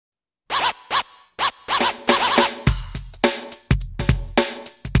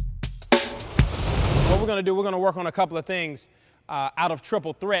going to do, we're going to work on a couple of things out of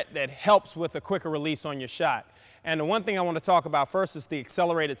triple threat that helps with a quicker release on your shot. And the one thing I want to talk about first is the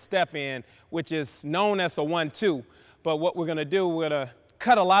accelerated step in, which is known as a 1-2. But what we're going to do, we're going to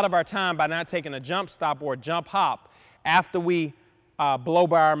cut a lot of our time by not taking a jump stop or a jump hop after we blow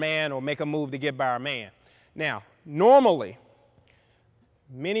by our man or make a move to get by our man. Now, normally,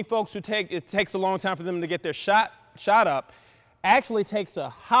 many folks who it takes a long time for them to get their shot up, actually takes a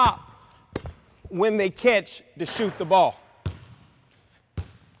hop when they catch to shoot the ball.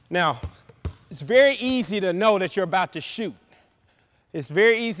 Now, it's very easy to know that you're about to shoot. It's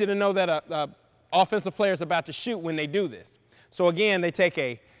very easy to know that an offensive player is about to shoot when they do this. So again, they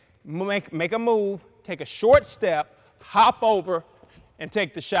make a move, take a short step, hop over, and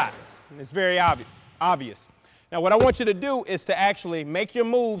take the shot. And it's very obvious. Now what I want you to do is to actually make your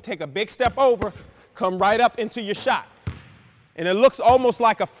move, take a big step over, come right up into your shot. And it looks almost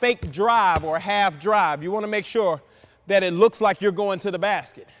like a fake drive or a half drive. You want to make sure that it looks like you're going to the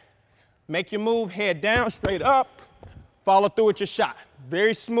basket. Make your move, head down, straight up, follow through with your shot.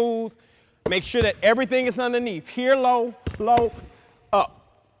 Very smooth. Make sure that everything is underneath. Here, low, low,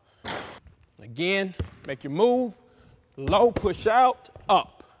 up. Again, make your move, low, push out,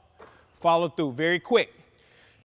 up. Follow through, very quick.